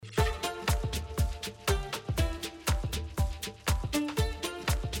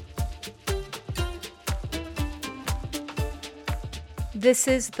This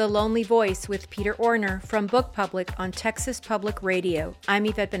is The Lonely Voice with Peter Orner from Book Public on Texas Public Radio. I'm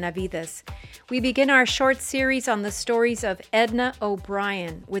Yvette Benavides. We begin our short series on the stories of Edna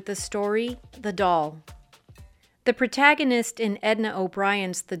O'Brien with the story The Doll. The protagonist in Edna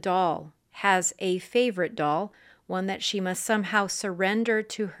O'Brien's The Doll has a favorite doll, one that she must somehow surrender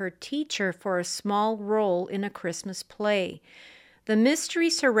to her teacher for a small role in a Christmas play. The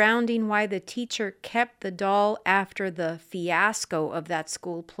mystery surrounding why the teacher kept the doll after the fiasco of that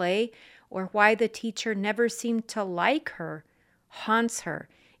school play, or why the teacher never seemed to like her, haunts her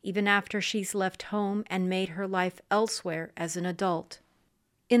even after she's left home and made her life elsewhere as an adult.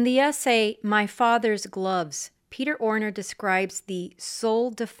 In the essay, My Father's Gloves, Peter Orner describes the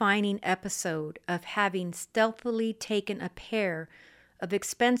soul-defining episode of having stealthily taken a pair of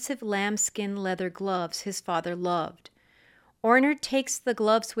expensive lambskin leather gloves his father loved. Orner takes the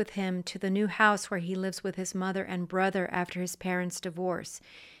gloves with him to the new house where he lives with his mother and brother after his parents' divorce.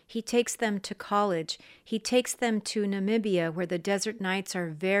 He takes them to college. He takes them to Namibia, where the desert nights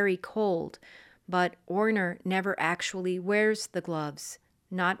are very cold. But Orner never actually wears the gloves,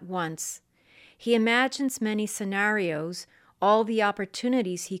 not once. He imagines many scenarios, all the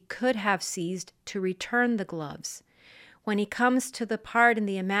opportunities he could have seized to return the gloves. When he comes to the part in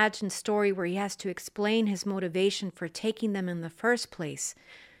the imagined story where he has to explain his motivation for taking them in the first place,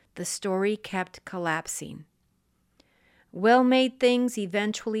 the story kept collapsing. Well-made things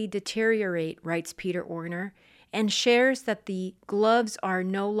eventually deteriorate, writes Peter Orner, and shares that the gloves are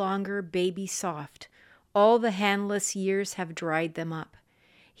no longer baby soft. All the handless years have dried them up.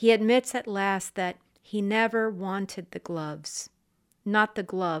 He admits at last that he never wanted the gloves. Not the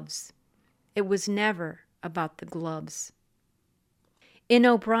gloves. It was never about the gloves. In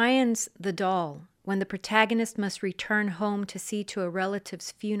O'Brien's The Doll, when the protagonist must return home to see to a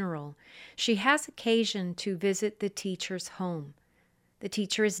relative's funeral, she has occasion to visit the teacher's home. The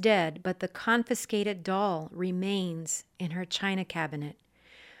teacher is dead, but the confiscated doll remains in her china cabinet.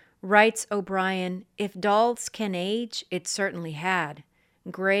 Writes O'Brien, if dolls can age, it certainly had.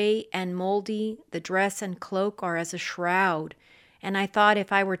 Gray and moldy, the dress and cloak are as a shroud, and I thought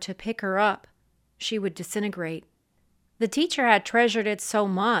if I were to pick her up, she would disintegrate. The teacher had treasured it so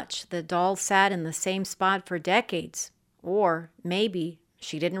much, the doll sat in the same spot for decades. Or maybe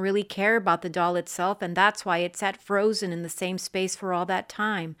she didn't really care about the doll itself, and that's why it sat frozen in the same space for all that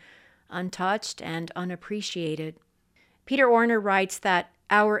time, untouched and unappreciated. Peter Orner writes that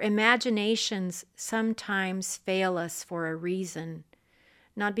our imaginations sometimes fail us for a reason.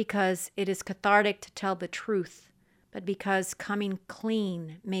 Not because it is cathartic to tell the truth, but because coming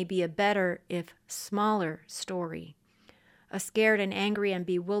clean may be a better, if smaller, story. A scared and angry and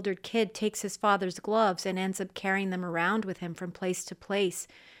bewildered kid takes his father's gloves and ends up carrying them around with him from place to place,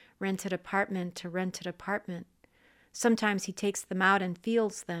 rented apartment to rented apartment. Sometimes he takes them out and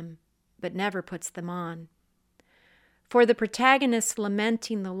feels them, but never puts them on. For the protagonist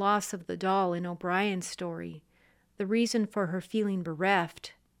lamenting the loss of the doll in O'Brien's story, the reason for her feeling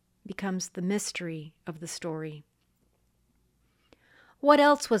bereft becomes the mystery of the story. What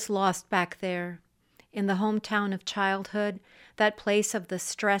else was lost back there? In the hometown of childhood, that place of the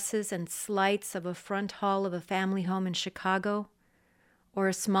stresses and slights of a front hall of a family home in Chicago, or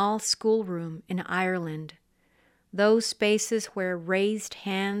a small schoolroom in Ireland, those spaces where raised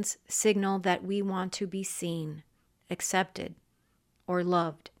hands signal that we want to be seen, accepted, or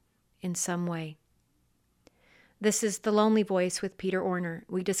loved in some way. This is The Lonely Voice with Peter Orner.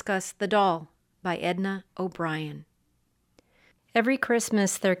 We discuss The Doll by Edna O'Brien. Every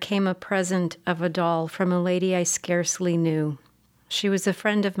Christmas there came a present of a doll from a lady I scarcely knew. She was a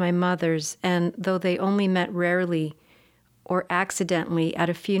friend of my mother's, and though they only met rarely or accidentally at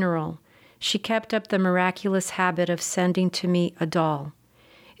a funeral, she kept up the miraculous habit of sending to me a doll.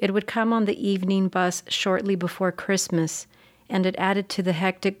 It would come on the evening bus shortly before Christmas, and it added to the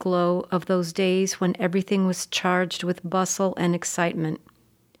hectic glow of those days when everything was charged with bustle and excitement.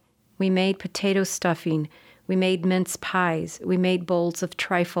 We made potato stuffing. We made mince pies. We made bowls of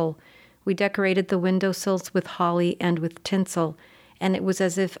trifle. We decorated the windowsills with holly and with tinsel, and it was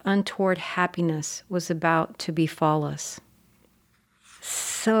as if untoward happiness was about to befall us.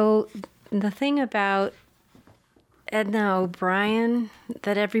 So the thing about Edna O'Brien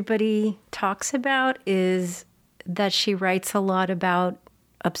that everybody talks about is that she writes a lot about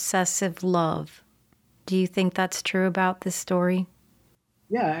obsessive love. Do you think that's true about this story?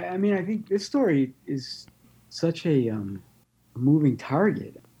 Yeah, I mean, I think this story is such a moving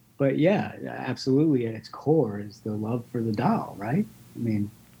target. But yeah, absolutely at its core is the love for the doll, right? I mean,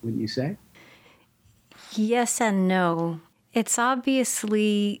 wouldn't you say? Yes and no. It's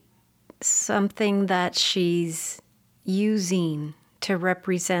obviously something that she's using to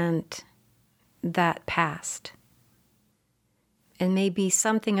represent that past. And maybe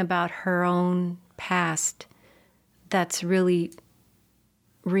something about her own past that's really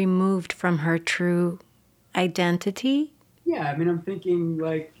removed from her true identity. Yeah, I mean, I'm thinking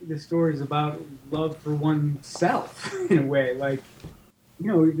like the story is about love for oneself in a way. Like,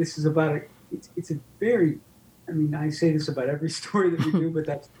 this is about it's a very, I mean, I say this about every story that we do, but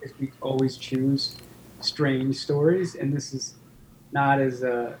that's because we always choose strange stories, and this is not as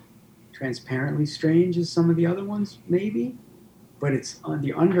transparently strange as some of the other ones, maybe, but it's on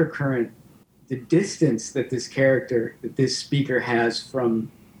the undercurrent, the distance that this speaker has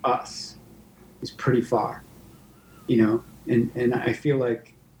from us is pretty far, and I feel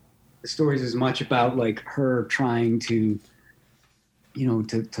like the story is as much about like her trying to,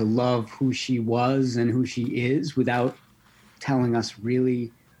 to love who she was and who she is without telling us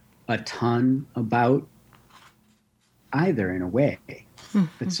really a ton about either, in a way. Mm-hmm.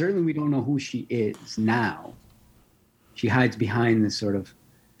 But certainly we don't know who she is now. She hides behind this sort of,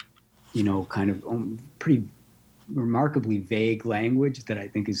 kind of pretty remarkably vague language that I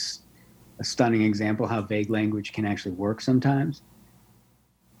think is a stunning example how vague language can actually work sometimes.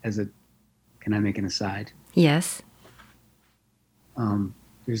 Can I make an aside? Yes.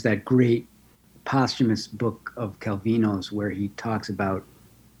 There's that great posthumous book of Calvino's where he talks about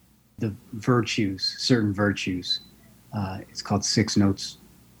the virtues, certain virtues. It's called 6 Notes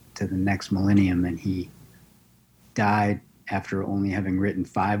to the Next Millennium, and he died after only having written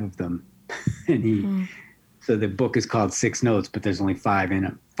 5 of them. And so the book is called 6 Notes, but there's only 5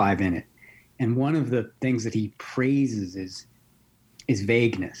 in it. And one of the things that he praises is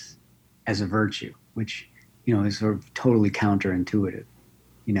vagueness as a virtue, which, is sort of totally counterintuitive,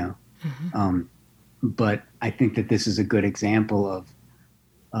 Mm-hmm. But I think that this is a good example of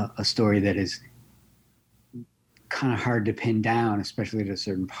a story that is kind of hard to pin down, especially at a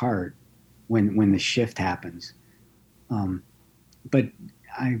certain part when the shift happens. But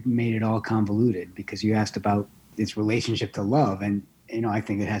I made it all convoluted because you asked about its relationship to love, and I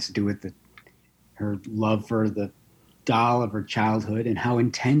think it has to do with her love for the doll of her childhood and how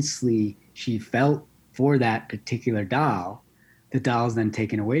intensely she felt for that particular doll. The doll is then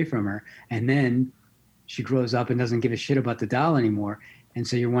taken away from her, and then she grows up and doesn't give a shit about the doll anymore. And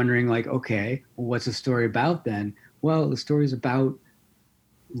so you're wondering, like, okay, well, what's the story about then? Well, the story is about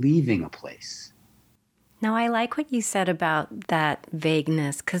leaving a place. Now, I like what you said about that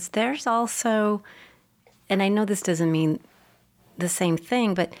vagueness, because there's also, and I know this doesn't mean the same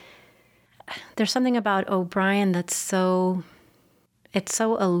thing, but there's something about O'Brien that's it's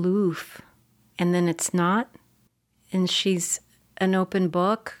so aloof, and then it's not. And she's an open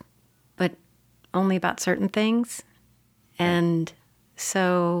book, but only about certain things. And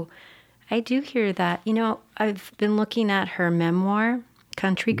so I do hear that. I've been looking at her memoir,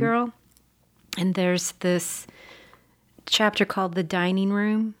 Country Girl, and there's this chapter called The Dining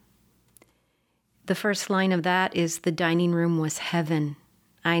Room. The first line of that is, "The dining room was heaven.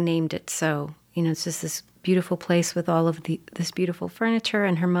 I named it so." It's just this beautiful place with all of this beautiful furniture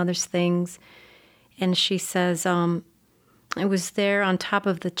and her mother's things. And she says, "It was there on top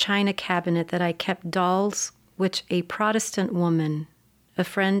of the china cabinet that I kept dolls which a Protestant woman, a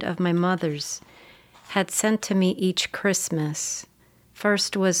friend of my mother's, had sent to me each Christmas.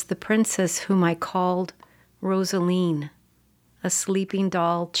 First was the princess whom I called Rosaline, a sleeping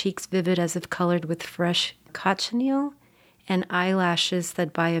doll, cheeks vivid as if colored with fresh cochineal, and eyelashes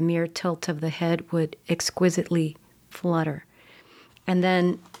that by a mere tilt of the head would exquisitely flutter." And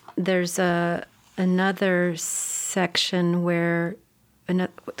then there's another section where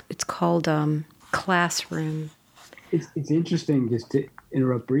it's called Classroom. It's interesting, just to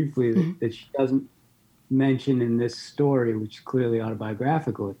interrupt briefly, that she doesn't mention in this story, which is clearly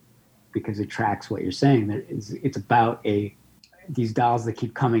autobiographical, because it tracks what you're saying. That it's about these dolls that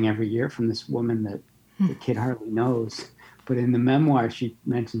keep coming every year from this woman that the kid hardly knows. But in the memoir, she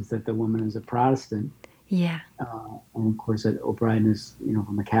mentions that the woman is a Protestant. Yeah. And of course, that O'Brien is,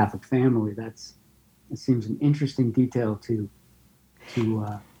 from a Catholic family. It seems an interesting detail to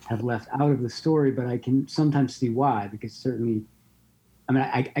have left out of the story, but I can sometimes see why, because certainly,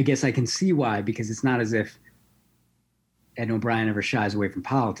 I guess I can see why, because it's not as if Edna O'Brien ever shies away from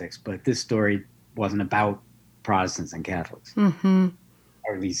politics, but this story wasn't about Protestants and Catholics. Mm-hmm.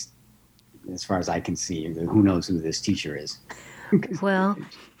 Or at least, as far as I can see, who knows who this teacher is. Well,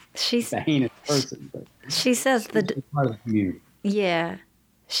 she's a heinous person, but she says she's part of the community. Yeah.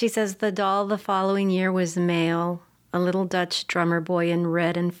 She says the doll the following year was male, a little Dutch drummer boy in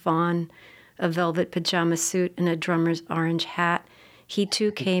red and fawn, a velvet pajama suit and a drummer's orange hat. He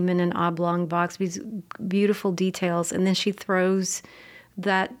too came in an oblong box, these beautiful details. And then she throws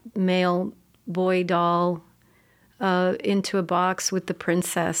that male boy doll into a box with the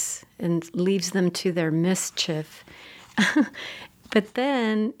princess and leaves them to their mischief. But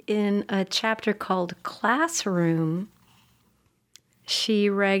then in a chapter called Classroom, she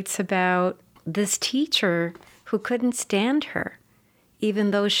writes about this teacher who couldn't stand her,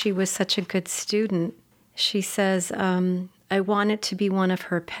 even though she was such a good student. She says, I wanted to be one of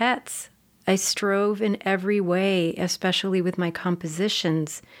her pets. I strove in every way, especially with my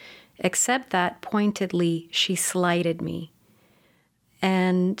compositions, except that pointedly she slighted me.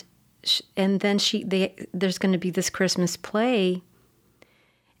 And then there's going to be this Christmas play,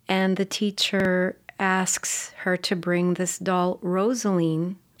 and the teacher asks her to bring this doll,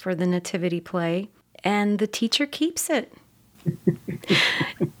 Rosaline, for the nativity play, and the teacher keeps it.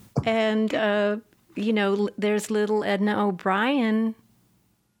 And, there's little Edna O'Brien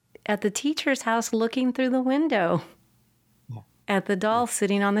at the teacher's house looking through the window at the doll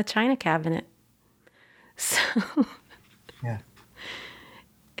sitting on the china cabinet. So yeah.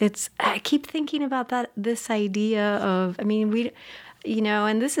 I keep thinking about this idea of,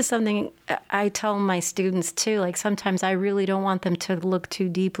 and this is something I tell my students too, like sometimes I really don't want them to look too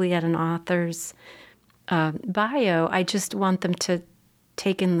deeply at an author's bio. I just want them to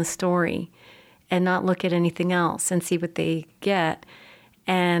take in the story and not look at anything else and see what they get.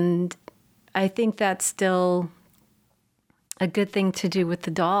 And I think that's still a good thing to do with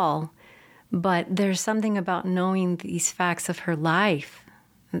the doll. But there's something about knowing these facts of her life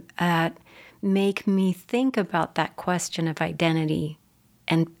that make me think about that question of identity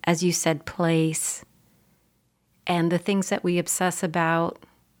and, as you said, place, and the things that we obsess about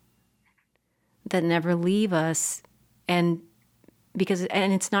that never leave us. And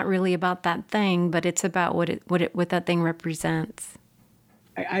it's not really about that thing, but it's about what that thing represents.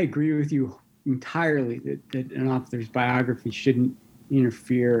 I agree with you entirely that an author's biography shouldn't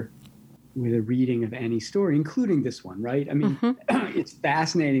interfere with a reading of any story, including this one, right? I mean, It's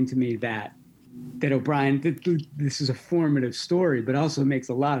fascinating to me that O'Brien, this is a formative story, but also makes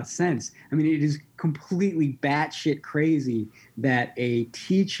a lot of sense. I mean, it is completely batshit crazy that a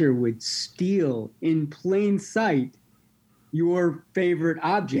teacher would steal in plain sight your favorite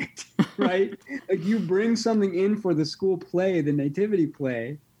object, right? Like you bring something in for the school play, the nativity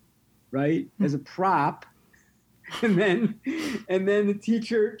play, right, as a prop, and then the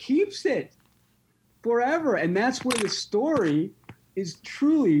teacher keeps it forever. And that's where the story is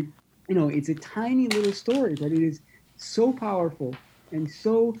truly, it's a tiny little story, but it is so powerful and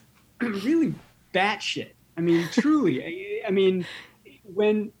so really batshit. I mean, truly. I mean,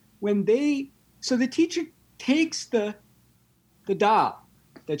 so the teacher takes the doll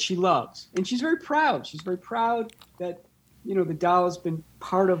that she loves, and she's very proud. She's very proud that, the doll has been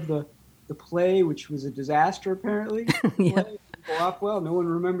part of the play, which was a disaster, apparently. Yeah. Didn't go off well. No one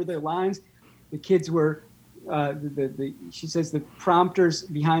remembered their lines. The kids were, she says the prompters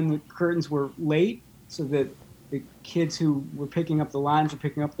behind the curtains were late, so that the kids who were picking up the lines were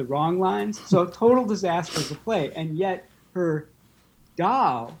picking up the wrong lines. So a total disaster of the play. And yet her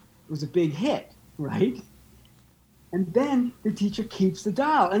doll was a big hit, right? And then the teacher keeps the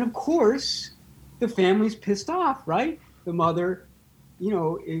doll. And of course, the family's pissed off, right? The mother,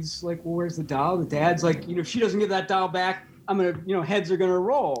 is like, well, where's the doll? The dad's like, if she doesn't give that doll back, I'm going to, heads are going to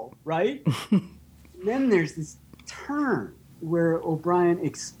roll, right? Then there's this turn where O'Brien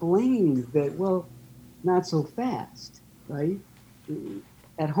explains that, well, not so fast, right?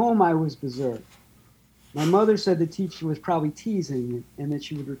 At home, I was berserk. My mother said the teacher was probably teasing and that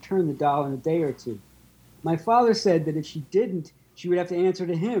she would return the doll in a day or two. My father said that if she didn't, she would have to answer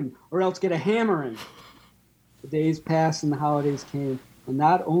to him or else get a hammering. The days passed and the holidays came, and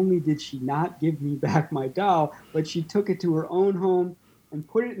not only did she not give me back my doll, but she took it to her own home and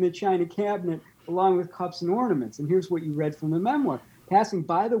put it in the china cabinet along with cups and ornaments. And here's what you read from the memoir. Passing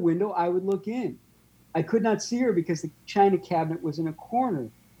by the window, I would look in. I could not see her because the china cabinet was in a corner,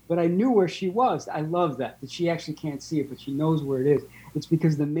 but I knew where she was. I love that she actually can't see it, but she knows where it is. It's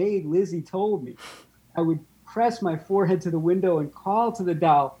because the maid, Lizzie, told me. I would press my forehead to the window and call to the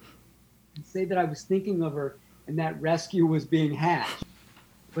doll and say that I was thinking of her and that rescue was being hatched.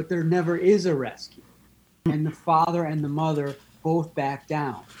 But there never is a rescue. And the father and the mother both back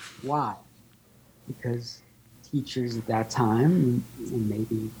down. Why? Because teachers at that time, and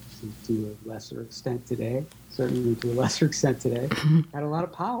maybe to a lesser extent today, certainly to a lesser extent today, had a lot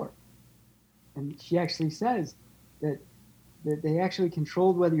of power. And she actually says that they actually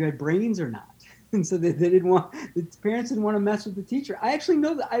controlled whether you had brains or not. And so the parents didn't want to mess with the teacher. I actually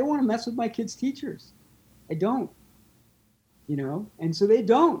know that I don't want to mess with my kids' teachers. I don't. And so they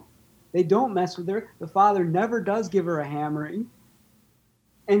don't mess with her. The father never does give her a hammering,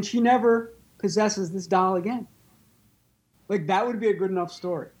 and she never possesses this doll again. Like, that would be a good enough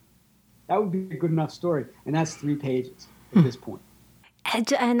story. And that's 3 pages at this point.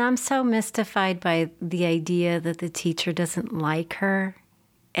 And I'm so mystified by the idea that the teacher doesn't like her,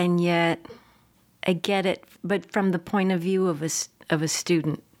 and yet I get it, but from the point of view of a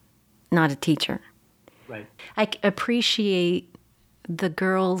student, not a teacher. Right. I appreciate the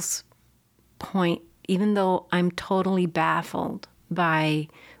girl's point, even though I'm totally baffled by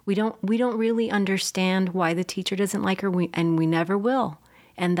we don't really understand why the teacher doesn't like her, and we never will,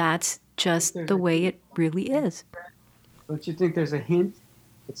 and that's just the way it really is. Don't you think there's a hint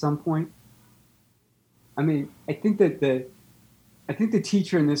at some point? I mean, I think the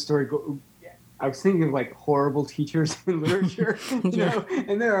teacher in this story. I was thinking of like horrible teachers in literature,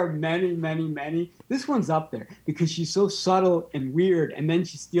 and there are many, many, many. This one's up there because she's so subtle and weird, and then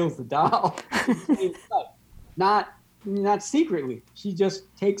she steals the doll. Not secretly. She just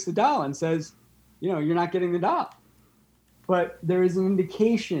takes the doll and says, you're not getting the doll. But there is an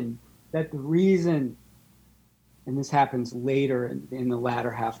indication that the reason, and this happens later in the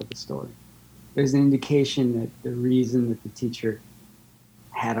latter half of the story, there's an indication that the reason that the teacher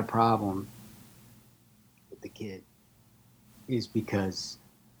had a problem with the kid is because,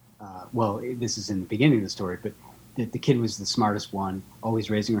 this is in the beginning of the story, but the kid was the smartest one, always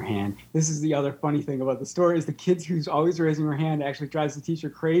raising her hand. This is the other funny thing about the story, is the kid who's always raising her hand actually drives the teacher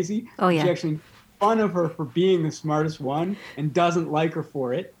crazy. Oh, yeah. She actually makes fun of her for being the smartest one and doesn't like her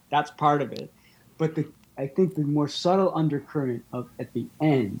for it. That's part of it. But I think the more subtle undercurrent at the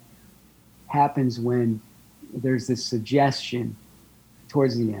end happens when there's this suggestion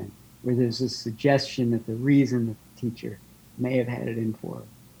towards the end, where there's this suggestion that the reason that the teacher may have had it in for her,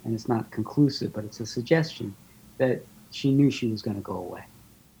 and it's not conclusive, but it's a suggestion, that she knew she was going to go away.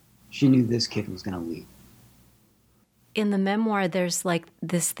 She knew this kid was going to leave. In the memoir, there's like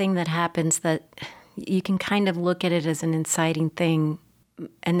this thing that happens that you can kind of look at it as an inciting thing,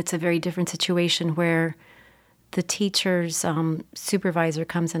 and it's a very different situation where the teacher's supervisor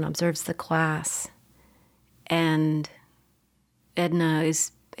comes and observes the class, and Edna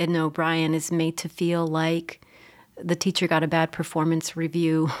O'Brien is made to feel like the teacher got a bad performance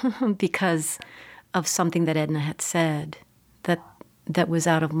review because of something that Edna had said that was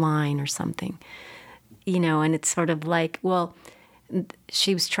out of line or something. And it's sort of like, well,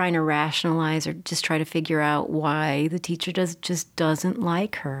 she was trying to rationalize or just try to figure out why the teacher just doesn't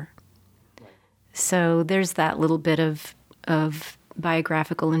like her. Right. So there's that little bit of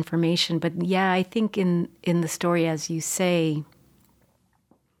biographical information. But yeah, I think in the story, as you say,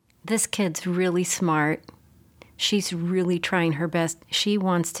 this kid's really smart. She's really trying her best. She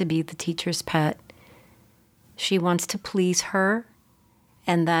wants to be the teacher's pet. She wants to please her,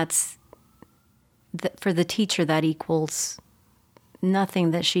 and for the teacher, that equals nothing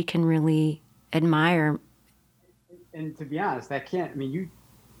that she can really admire. And to be honest,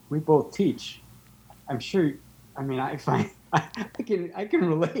 we both teach. I'm sure, I find, I can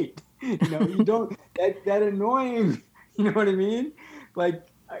relate. You don't, that annoying, you know what I mean? Like,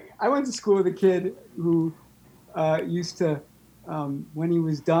 I went to school with a kid who used to, when he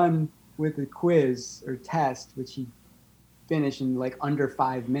was done with a quiz or test, which he finished in like under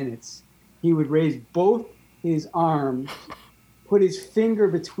 5 minutes, he would raise both his arms, put his finger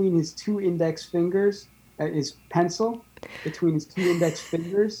between his 2 index fingers, his pencil between his 2 index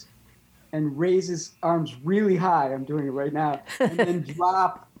fingers, and raise his arms really high. I'm doing it right now. And then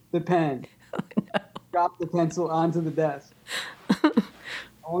drop the pen. Oh, no. Drop the pencil onto the desk. I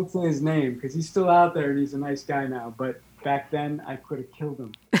won't say his name because he's still out there and he's a nice guy now. But back then, I could have killed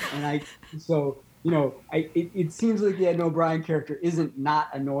him. And it seems like the Edna O'Brien character isn't not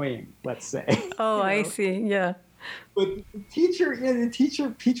annoying, let's say. Oh, I see. Yeah. But the teacher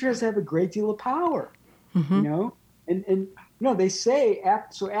has to have a great deal of power, and they say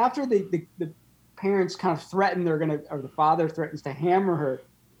after the parents kind of threaten or the father threatens to hammer her,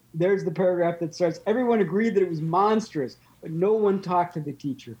 there's the paragraph that starts, everyone agreed that it was monstrous, but no one talked to the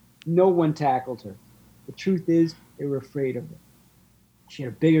teacher. No one tackled her. The truth is, they were afraid of her. She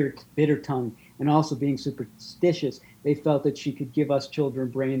had a bitter tongue, and also being superstitious, they felt that she could give us children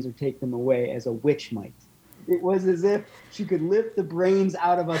brains or take them away as a witch might. It was as if she could lift the brains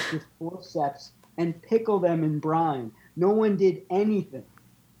out of us with forceps and pickle them in brine. No one did anything.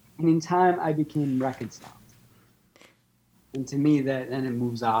 And in time, I became reconciled. And to me, then it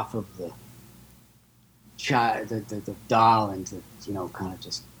moves off of the child, the doll, into, kind of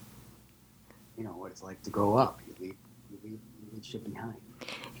just, what it's like to grow up. You leave shit behind.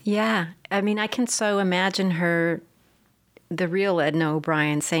 Yeah. I can so imagine her the real Edna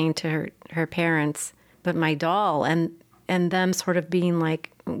O'Brien saying to her parents, "But my doll," and them sort of being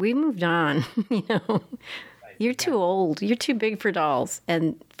like, "We moved on, you know. You're too old. You're too big for dolls,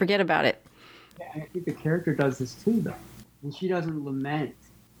 and forget about it." Yeah, I think the character does this too, though. And she doesn't lament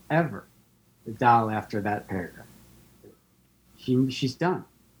ever the doll after that paragraph. She's done,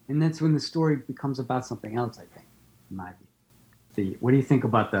 and that's when the story becomes about something else. I think, in my view. What do you think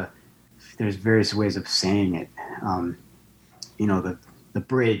about there's various ways of saying it. The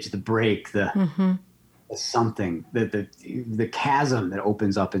bridge, the break, the something, the chasm that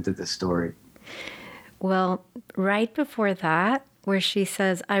opens up into the story. Well, right before that, where she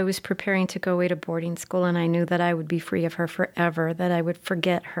says, "I was preparing to go away to boarding school, and I knew that I would be free of her forever, that I would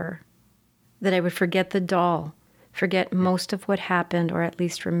forget her, that I would forget the doll, forget most of what happened, or at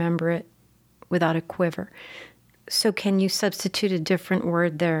least remember it without a quiver." So can you substitute a different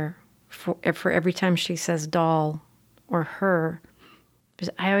word there for every time she says doll or her?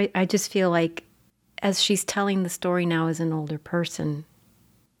 Because I just feel like as she's telling the story now as an older person,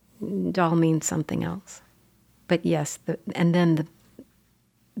 doll means something else. But yes, and then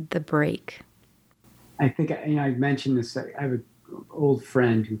the break. I think I mentioned this. I have an old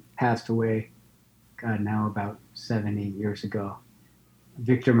friend who passed away, God, now about 7-8 years ago.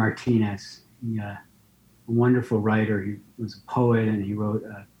 Victor Martinez, a wonderful writer. He was a poet, and he wrote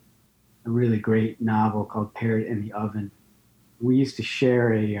a really great novel called Parrot in the Oven. We used to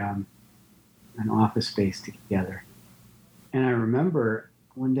share an office space together. And I remember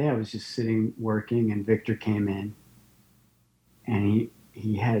one day I was just sitting working, and Victor came in, and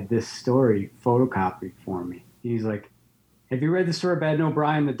he had this story photocopied for me. He's like, "Have you read the story about Edna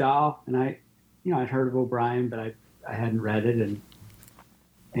O'Brien, the doll?" And I'd heard of O'Brien, but I hadn't read it. And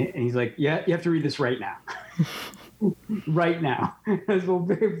he's like, "Yeah, you have to read this right now." Right now. I was, "Well,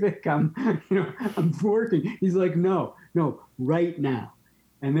 Vic, I'm working." He's like, no, right now.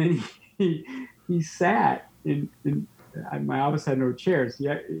 And then he sat in my office had no chairs. He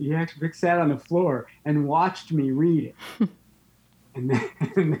actually Vic sat on the floor and watched me read it. and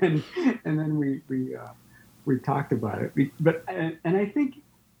then we talked about it. And I think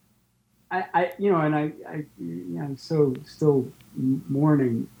I'm so still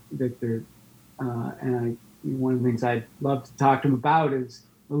mourning that they're one of the things I'd love to talk to him about is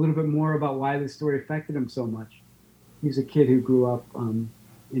a little bit more about why this story affected him so much. He's a kid who grew up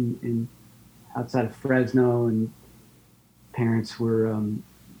in outside of Fresno, and parents were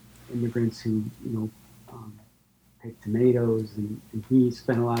immigrants who picked tomatoes, and he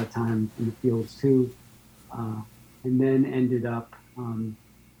spent a lot of time in the fields too, and then ended up kind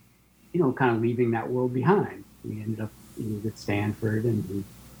of leaving that world behind. He ended up at Stanford, and he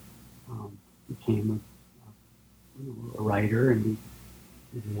became a writer, and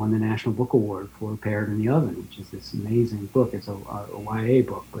he won the National Book Award for Parrot in the Oven, which is this amazing book. It's a YA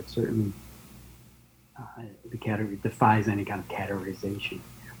book, but certainly the category defies any kind of categorization.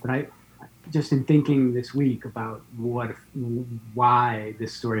 But I just in thinking this week about why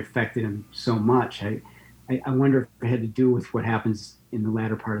this story affected him so much, I wonder if it had to do with what happens in the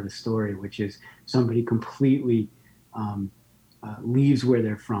latter part of the story, which is somebody completely leaves where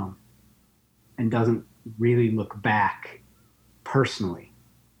they're from and doesn't really look back personally,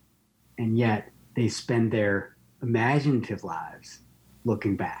 and yet they spend their imaginative lives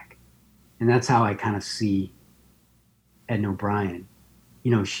looking back. And that's how I kind of see Edna O'Brien.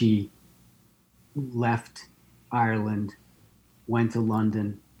 She left Ireland, went to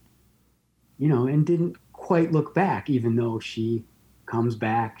London, and didn't quite look back, even though she comes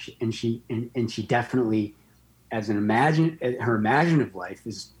back, and she definitely, as her imaginative life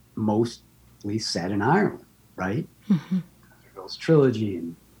is mostly set in Ireland, right? Mm-hmm. Girls Trilogy,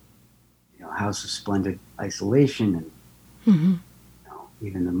 and House of Splendid Isolation, and mm-hmm.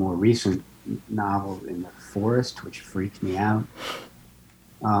 Even the more recent novel In the Forest, which freaked me out.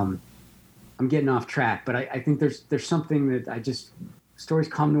 I'm getting off track, but I think there's something that stories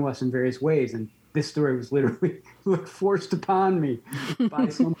come to us in various ways, and this story was literally forced upon me by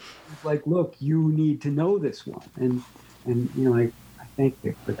someone who's like, "Look, you need to know this one," and I thank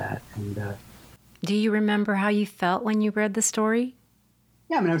Vic for that. And do you remember how you felt when you read the story?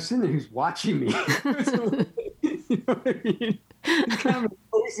 Yeah, I was sitting there, he was watching me. You know what I mean? He's kind of an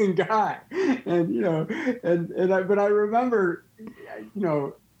opposing guy, but I remember,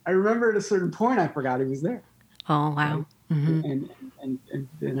 I remember at a certain point I forgot he was there. Oh wow! Right? Mm-hmm.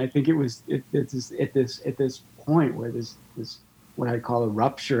 And I think it was at this point where this what I call a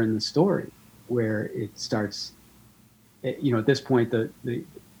rupture in the story, where it starts. At this point, the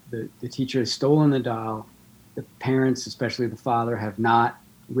teacher has stolen the doll. The parents, especially the father, have not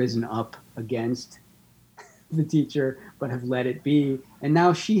risen up against the teacher, but have let it be. And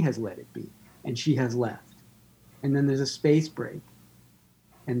now she has let it be, and she has left. And then there's a space break.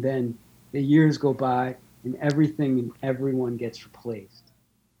 And then the years go by, and everything and everyone gets replaced.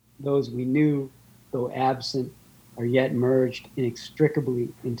 Those we knew, though absent, are yet merged inextricably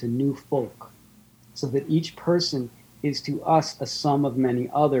into new folk, so that each person is to us a sum of many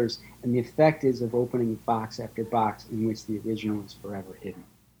others, and the effect is of opening box after box in which the original is forever hidden.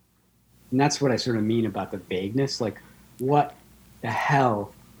 And that's what I sort of mean about the vagueness. Like, what the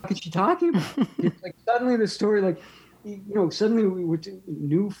hell is she talking about? It's like suddenly the story, like, suddenly we were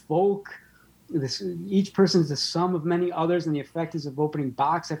new folk. Each person is the sum of many others, and the effect is of opening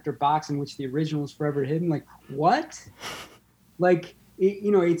box after box in which the original is forever hidden. Like, what? Like,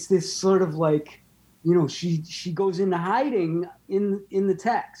 it's this sort of like, she goes into hiding in the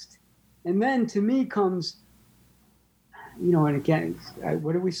text. And then to me comes, and again,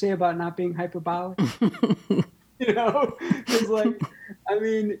 what did we say about not being hyperbolic? It's like, I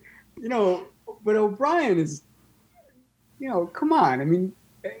mean, but O'Brien is, come on. I mean,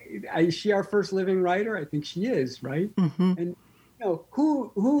 is she our first living writer? I think she is, right? Mm-hmm. And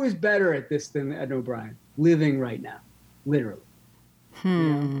who is better at this than Edna O'Brien, living right now, literally.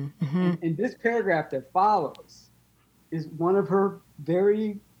 Mm-hmm. And this paragraph that follows is one of her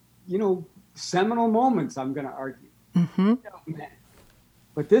very, seminal moments, I'm going to argue. Mm-hmm.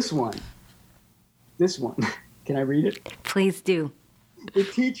 But this one, can I read it? Please do. The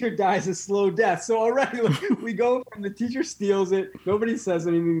teacher dies a slow death. So already we go from the teacher steals it. Nobody says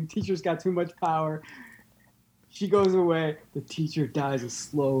anything. The teacher's got too much power. She goes away. The teacher dies a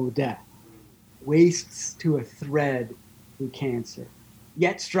slow death. Wastes to a thread through cancer.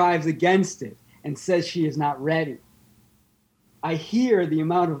 Yet strives against it and says she is not ready. I hear the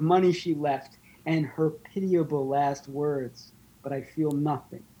amount of money she left and her pitiable last words, but I feel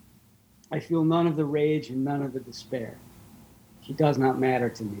nothing. I feel none of the rage and none of the despair. She does not matter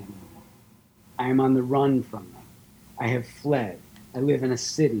to me anymore. I am on the run from them. I have fled. I live in a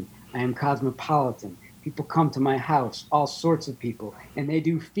city. I am cosmopolitan. People come to my house, all sorts of people, and they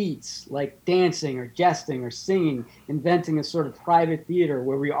do feats like dancing or jesting or singing, inventing a sort of private theater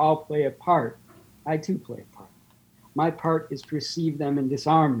where we all play a part. I too play a part. My part is to receive them and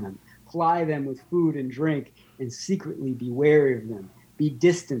disarm them, ply them with food and drink, and secretly be wary of them, be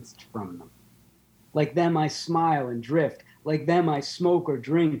distanced from them. Like them I smile and drift. Like them I smoke or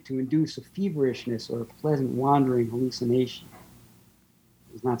drink to induce a feverishness or a pleasant wandering hallucination.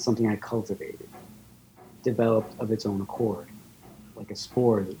 It's not something I cultivated. It developed of its own accord, like a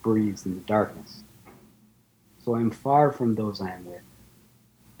spore that breathes in the darkness. So I am far from those I am with,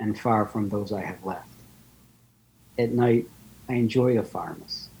 and far from those I have left. At night, I enjoy the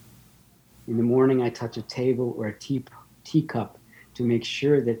farness. In the morning, I touch a table or a teacup to make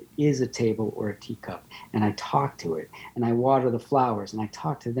sure that it is a table or a teacup, and I talk to it, and I water the flowers, and I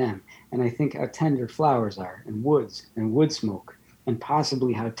talk to them, and I think how tender flowers are, and woods, and wood smoke, and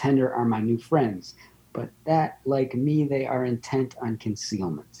possibly how tender are my new friends, but that, like me, they are intent on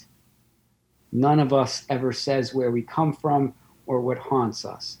concealment. None of us ever says where we come from or what haunts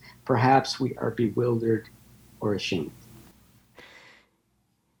us. Perhaps we are bewildered or ashamed.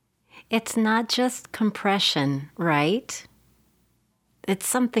 It's not just compression, right? It's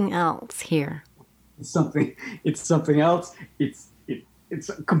something else here. It's something else. It's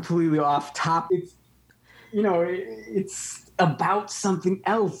completely off topic. It's about something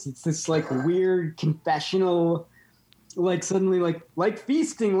else. It's this like weird confessional, like suddenly like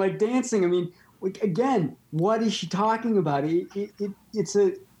feasting, like dancing. I mean, like again, what is she talking about? It's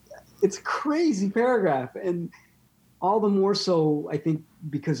a crazy paragraph, and all the more so, I think,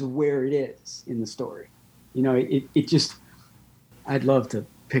 because of where it is in the story. It just, I'd love to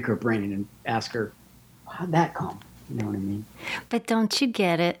pick her brain and ask her, how'd that come? You know what I mean? But don't you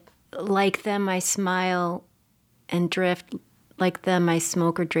get it? Like them, I smile and drift. Like them, I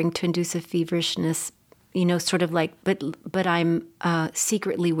smoke or drink to induce a feverishness. Sort of like, but I'm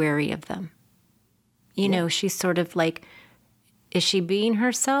secretly wary of them. She's sort of like, is she being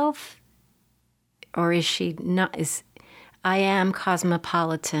herself? Or is she not? I am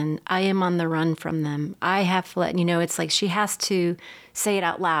cosmopolitan. I am on the run from them. I have fled. It's like she has to say it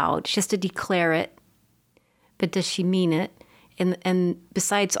out loud. She has to declare it. But does she mean it? And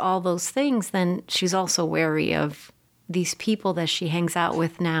besides all those things, then she's also wary of these people that she hangs out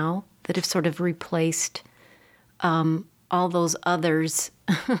with now that have sort of replaced all those others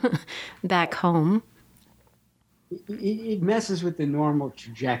back home. It messes with the normal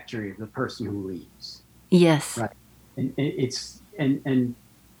trajectory of the person who leaves. Yes. Right. And it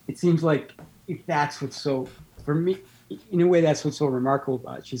seems like if that's what's so, for me, in a way, that's what's so remarkable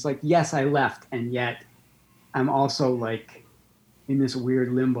about it. She's like, yes, I left, and yet I'm also like in this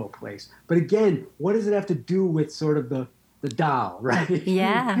weird limbo place. But again, what does it have to do with sort of the doll, right?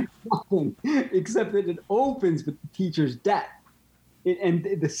 Yeah. Nothing, except that it opens with the teacher's death. And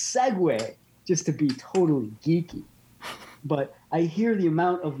the segue, just to be totally geeky, but I hear the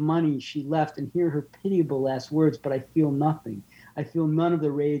amount of money she left and hear her pitiable last words, but I feel nothing. I feel none of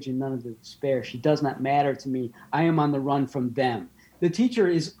the rage and none of the despair. She does not matter to me. I am on the run from them. The teacher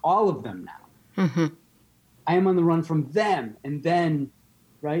is all of them now. Mm-hmm. I am on the run from them. And then,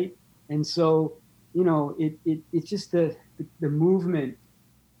 right? And so, it's just the movement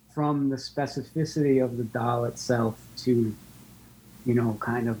from the specificity of the doll itself to,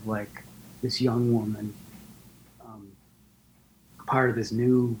 kind of like this young woman, part of this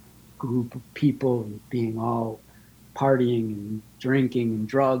new group of people being all partying and drinking and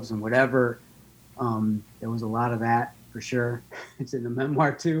drugs and whatever. There was a lot of that for sure. It's in the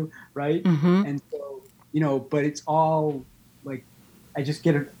memoir too, right? Mm-hmm. And so, but it's all like, I just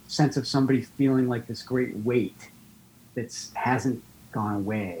get a sense of somebody feeling like this great weight that hasn't gone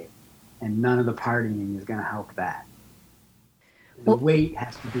away, and none of the partying is going to help that. The weight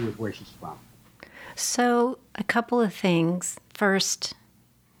has to do with where she's from. So, a couple of things. First,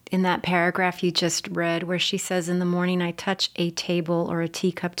 in that paragraph you just read where she says, in the morning I touch a table or a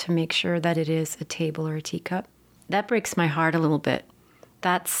teacup to make sure that it is a table or a teacup. That breaks my heart a little bit.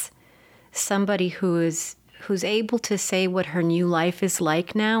 That's somebody who's able to say what her new life is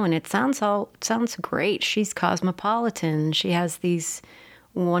like now, and it sounds great. She's cosmopolitan. She has these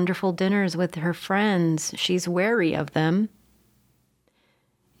wonderful dinners with her friends. She's wary of them.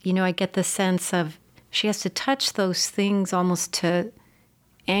 I get the sense of she has to touch those things almost to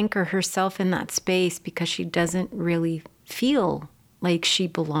anchor herself in that space because she doesn't really feel like she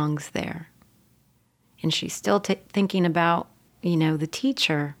belongs there. And she's still thinking about, the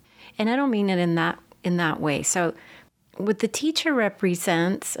teacher. And I don't mean it in that way. So what the teacher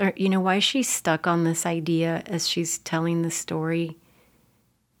represents, or, why she's stuck on this idea as she's telling the story,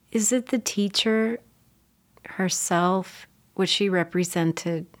 is that the teacher herself, what she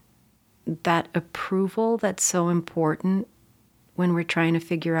represented, that approval that's so important when we're trying to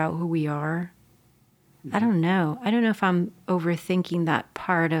figure out who we are. I don't know. I don't know if I'm overthinking that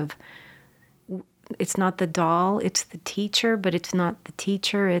part of, it's not the doll, it's the teacher, but it's not the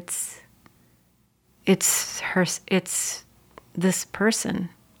teacher, it's her, it's this person,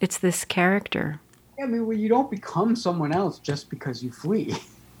 it's this character. I mean, well, you don't become someone else just because you flee,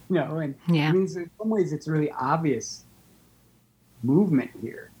 and yeah. I mean, in some ways it's really obvious movement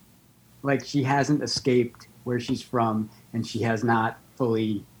here. Like, she hasn't escaped where she's from, and she has not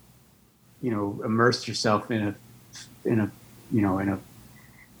fully, immersed herself in a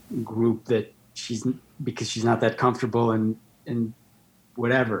group that because she's not that comfortable and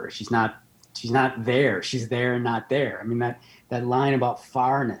whatever. She's not there. She's there and not there. I mean, that line about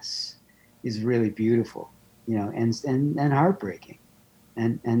farness is really beautiful, and heartbreaking.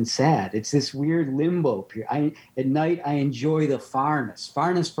 And sad. It's this weird limbo period. At night, I enjoy the farness.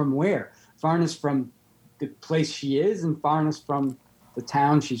 Farness from where? Farness from the place she is, and farness from the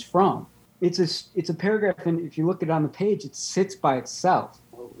town she's from. It's a paragraph, and if you look at it on the page, it sits by itself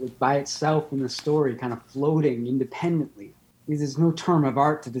in the story, kind of floating independently. There's no term of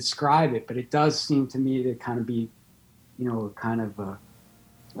art to describe it, but it does seem to me to kind of be, kind of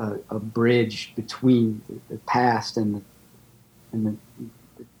a bridge between the past and the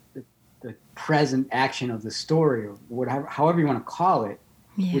present action of the story, or whatever, however you want to call it,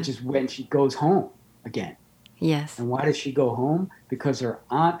 yeah. Which is when she goes home again. Yes. And why does she go home? Because her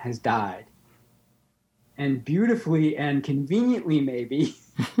aunt has died. And beautifully and conveniently, maybe,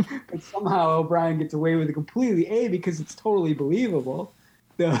 but somehow O'Brien gets away with it completely, because it's totally believable.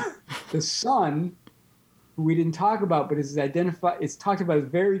 The son, who we didn't talk about, but is identified, it's talked about as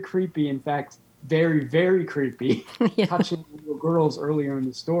very creepy, in fact, very, very creepy, yeah. Touching little girls earlier in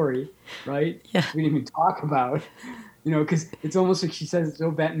the story, right? Yeah. We didn't even talk about, because it's almost like she says it so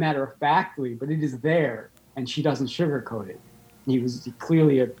matter-of-factly, but it is there, and she doesn't sugarcoat it. He was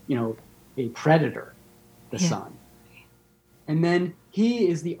clearly a predator, the yeah. son. And then he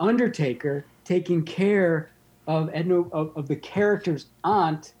is the undertaker taking care of Edna, of the character's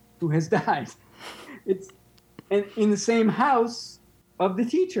aunt who has died. And in the same house of the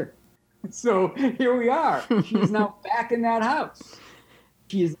teacher. So here we are. She is now back in that house.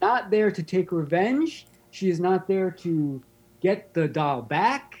 She is not there to take revenge. She is not there to get the doll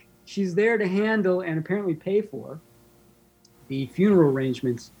back. She's there to handle and apparently pay for the funeral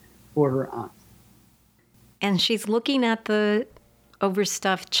arrangements for her aunt. And she's looking at the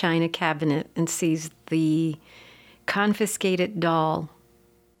overstuffed china cabinet and sees the confiscated doll.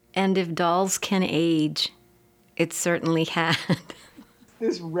 And if dolls can age, It certainly had.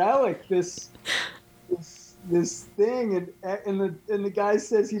 This relic, this thing, and the guy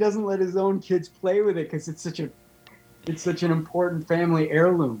says he doesn't let his own kids play with it because it's such an important family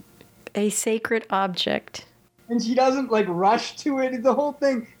heirloom. A sacred object. And she doesn't like rush to it. The whole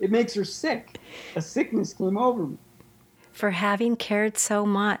thing, it makes her sick. A sickness came over me. For having cared so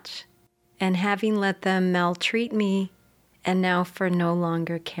much and having let them maltreat me, and now for no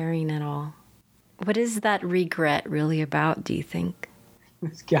longer caring at all. What is that regret really about, do you think?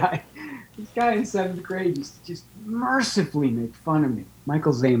 This guy in 7th grade used to just mercifully make fun of me.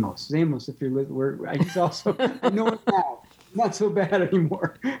 Michael Zamos. Zamos, if you're listening, he's also, I know him now. Not so bad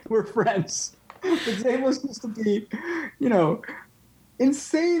anymore. We're friends. But Zamos used to be,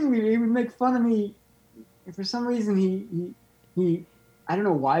 insanely, he would make fun of me. And for some reason, he I don't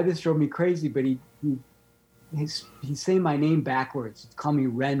know why this drove me crazy, but he'd say my name backwards. He'd call me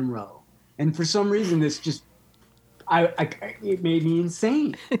Renro. And for some reason, this just, it made me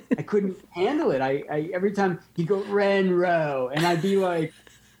insane. I couldn't handle it. I every time he'd go Renro, and I'd be like,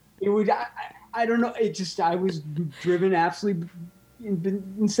 it would, I don't know. It just, I was driven absolutely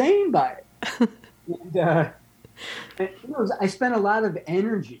insane by it. And, I spent a lot of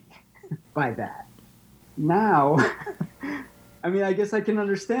energy by that. Now, I mean, I guess I can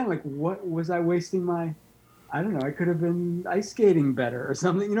understand, like, what was I wasting my, I don't know, I could have been ice skating better or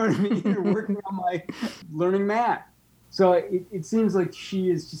something, you know what I mean? Or working on my learning math. So it seems like she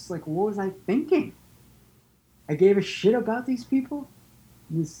is just like, what was I thinking? I gave a shit about these people?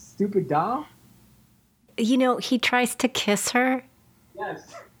 This stupid doll? He tries to kiss her.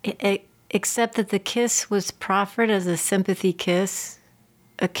 Yes. Except that the kiss was proffered as a sympathy kiss,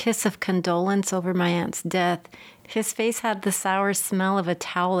 a kiss of condolence over my aunt's death. His face had the sour smell of a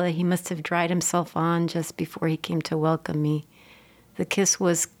towel that he must have dried himself on just before he came to welcome me. The kiss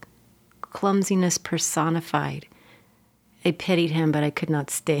was clumsiness personified. I pitied him, but I could not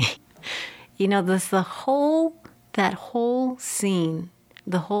stay. That whole scene,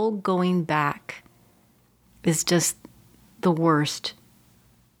 the whole going back is just the worst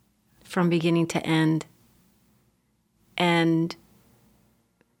from beginning to end. And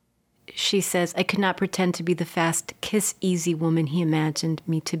she says, I could not pretend to be the fast, kiss easy woman he imagined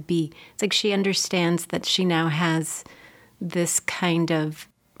me to be. It's like she understands that she now has this kind of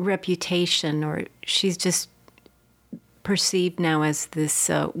reputation, or she's just perceived now as this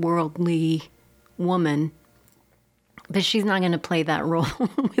worldly woman, but she's not going to play that role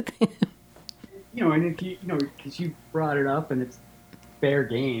with him. And if because you brought it up, and it's fair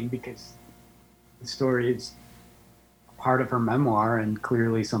game because the story is part of her memoir and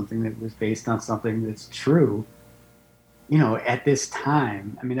clearly something that was based on something that's true. At this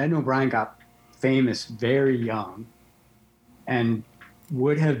time, I mean, Edna O'Brien got famous very young and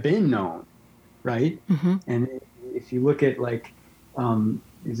would have been known, right? Mm-hmm. And if you look at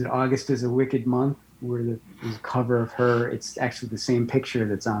is it August is a Wicked Month, where there's a cover of her, it's actually the same picture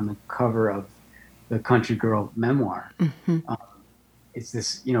that's on the cover of the Country Girl memoir. Mm-hmm. It's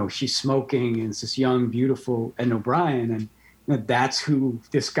this, she's smoking, and it's this young, beautiful Edna O'Brien, and that's who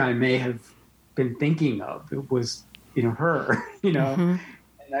this guy may have been thinking of. It was, her, Mm-hmm.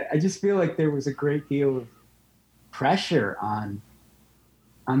 And I just feel like there was a great deal of pressure on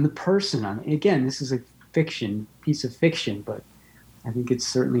the person. Again, this is a piece of fiction, but I think it's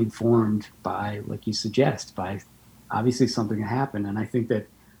certainly informed by, like you suggest, by obviously something that happened. And I think that,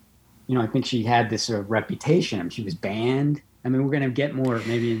 I think she had this sort of reputation. I mean, she was banned. I mean, we're going to get more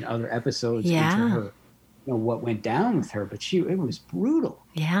maybe in other episodes into her, what went down with her, but it was brutal.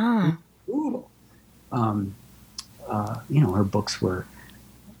 Yeah. Brutal. Her books were,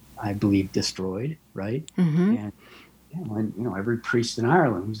 I believe, destroyed, right? Mm-hmm. And, every priest in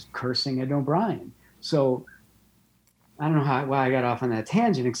Ireland was cursing Edna O'Brien. So I don't know why I got off on that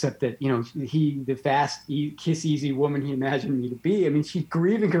tangent, except that, the fast, kiss easy woman he imagined me to be. I mean, she's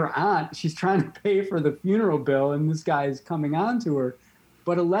grieving her aunt. She's trying to pay for the funeral bill, and this guy is coming on to her.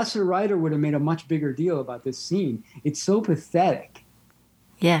 But a lesser writer would have made a much bigger deal about this scene. It's so pathetic.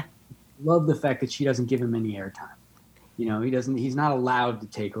 Yeah. Love the fact that she doesn't give him any airtime. He's not allowed to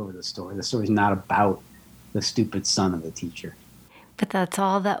take over the story. The story's not about the stupid son of the teacher. But that's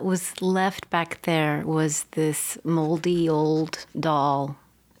all that was left back there, was this moldy old doll,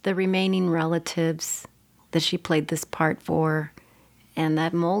 the remaining relatives that she played this part for, and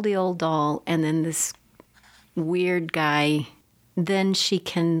that moldy old doll, and then this weird guy. Then she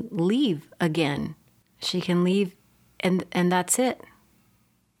can leave again. She can leave, and that's it.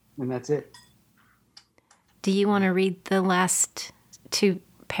 And that's it. Do you want to read the last 2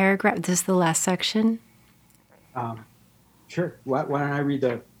 paragraphs? This is the last section? Sure. Why don't I read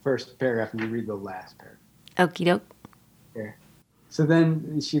the first paragraph and you read the last paragraph? Okie doke. Yeah. So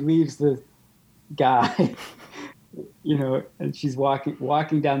then she leaves the guy, and she's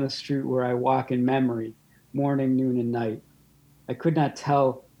walking down the street where I walk in memory, morning, noon, and night. I could not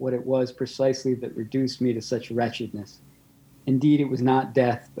tell what it was precisely that reduced me to such wretchedness. Indeed, it was not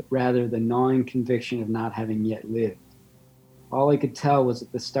death, but rather the gnawing conviction of not having yet lived. All I could tell was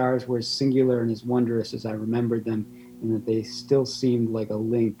that the stars were as singular and as wondrous as I remembered them, and that they still seemed like a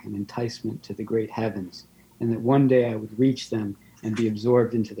link, an enticement to the great heavens, and that one day I would reach them and be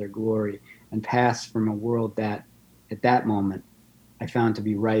absorbed into their glory, and pass from a world that, at that moment, I found to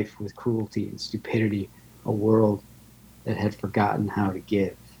be rife with cruelty and stupidity, a world that had forgotten how to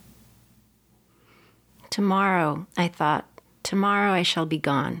give. Tomorrow, I thought, tomorrow I shall be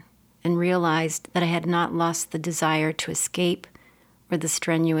gone, and realized that I had not lost the desire to escape or the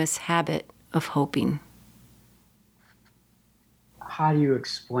strenuous habit of hoping. How do you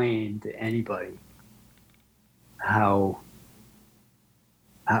explain to anybody how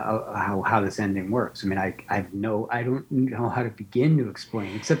this ending works? I mean, I don't know how to begin to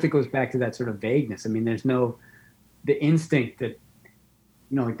explain, except it goes back to that sort of vagueness. I mean, there's the instinct that,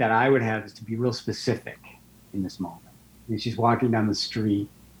 like that I would have is to be real specific in this moment. I mean, she's walking down the street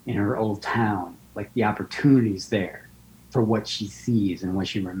in her old town, like the opportunities there for what she sees and what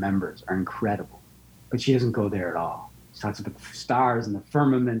she remembers are incredible, but she doesn't go there at all. She talks about the stars and the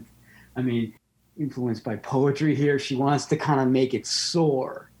firmament. I mean, influenced by poetry here, she wants to kind of make it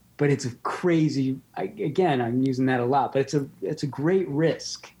soar, but it's a crazy, again, I'm using that a lot, but it's a great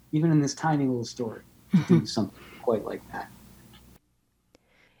risk, even in this tiny little story, to do something quite like that.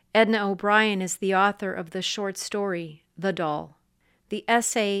 Edna O'Brien is the author of the short story, The Doll. The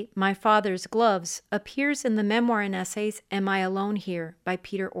essay, My Father's Gloves, appears in the Memoir and Essays, Am I Alone Here? By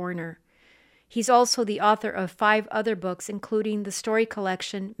Peter Orner. He's also the author of 5 other books, including the story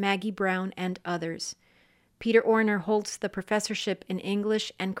collection, Maggie Brown and Others. Peter Orner holds the professorship in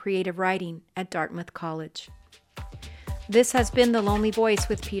English and creative writing at Dartmouth College. This has been The Lonely Voice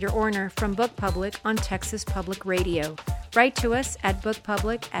with Peter Orner from Book Public on Texas Public Radio. Write to us at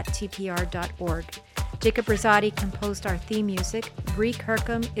bookpublic@tpr.org. Jacob Rosati composed our theme music. Bree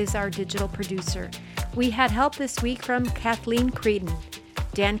Kirkham is our digital producer. We had help this week from Kathleen Creedon.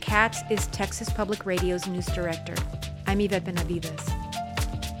 Dan Katz is Texas Public Radio's news director. I'm Yvette Benavides.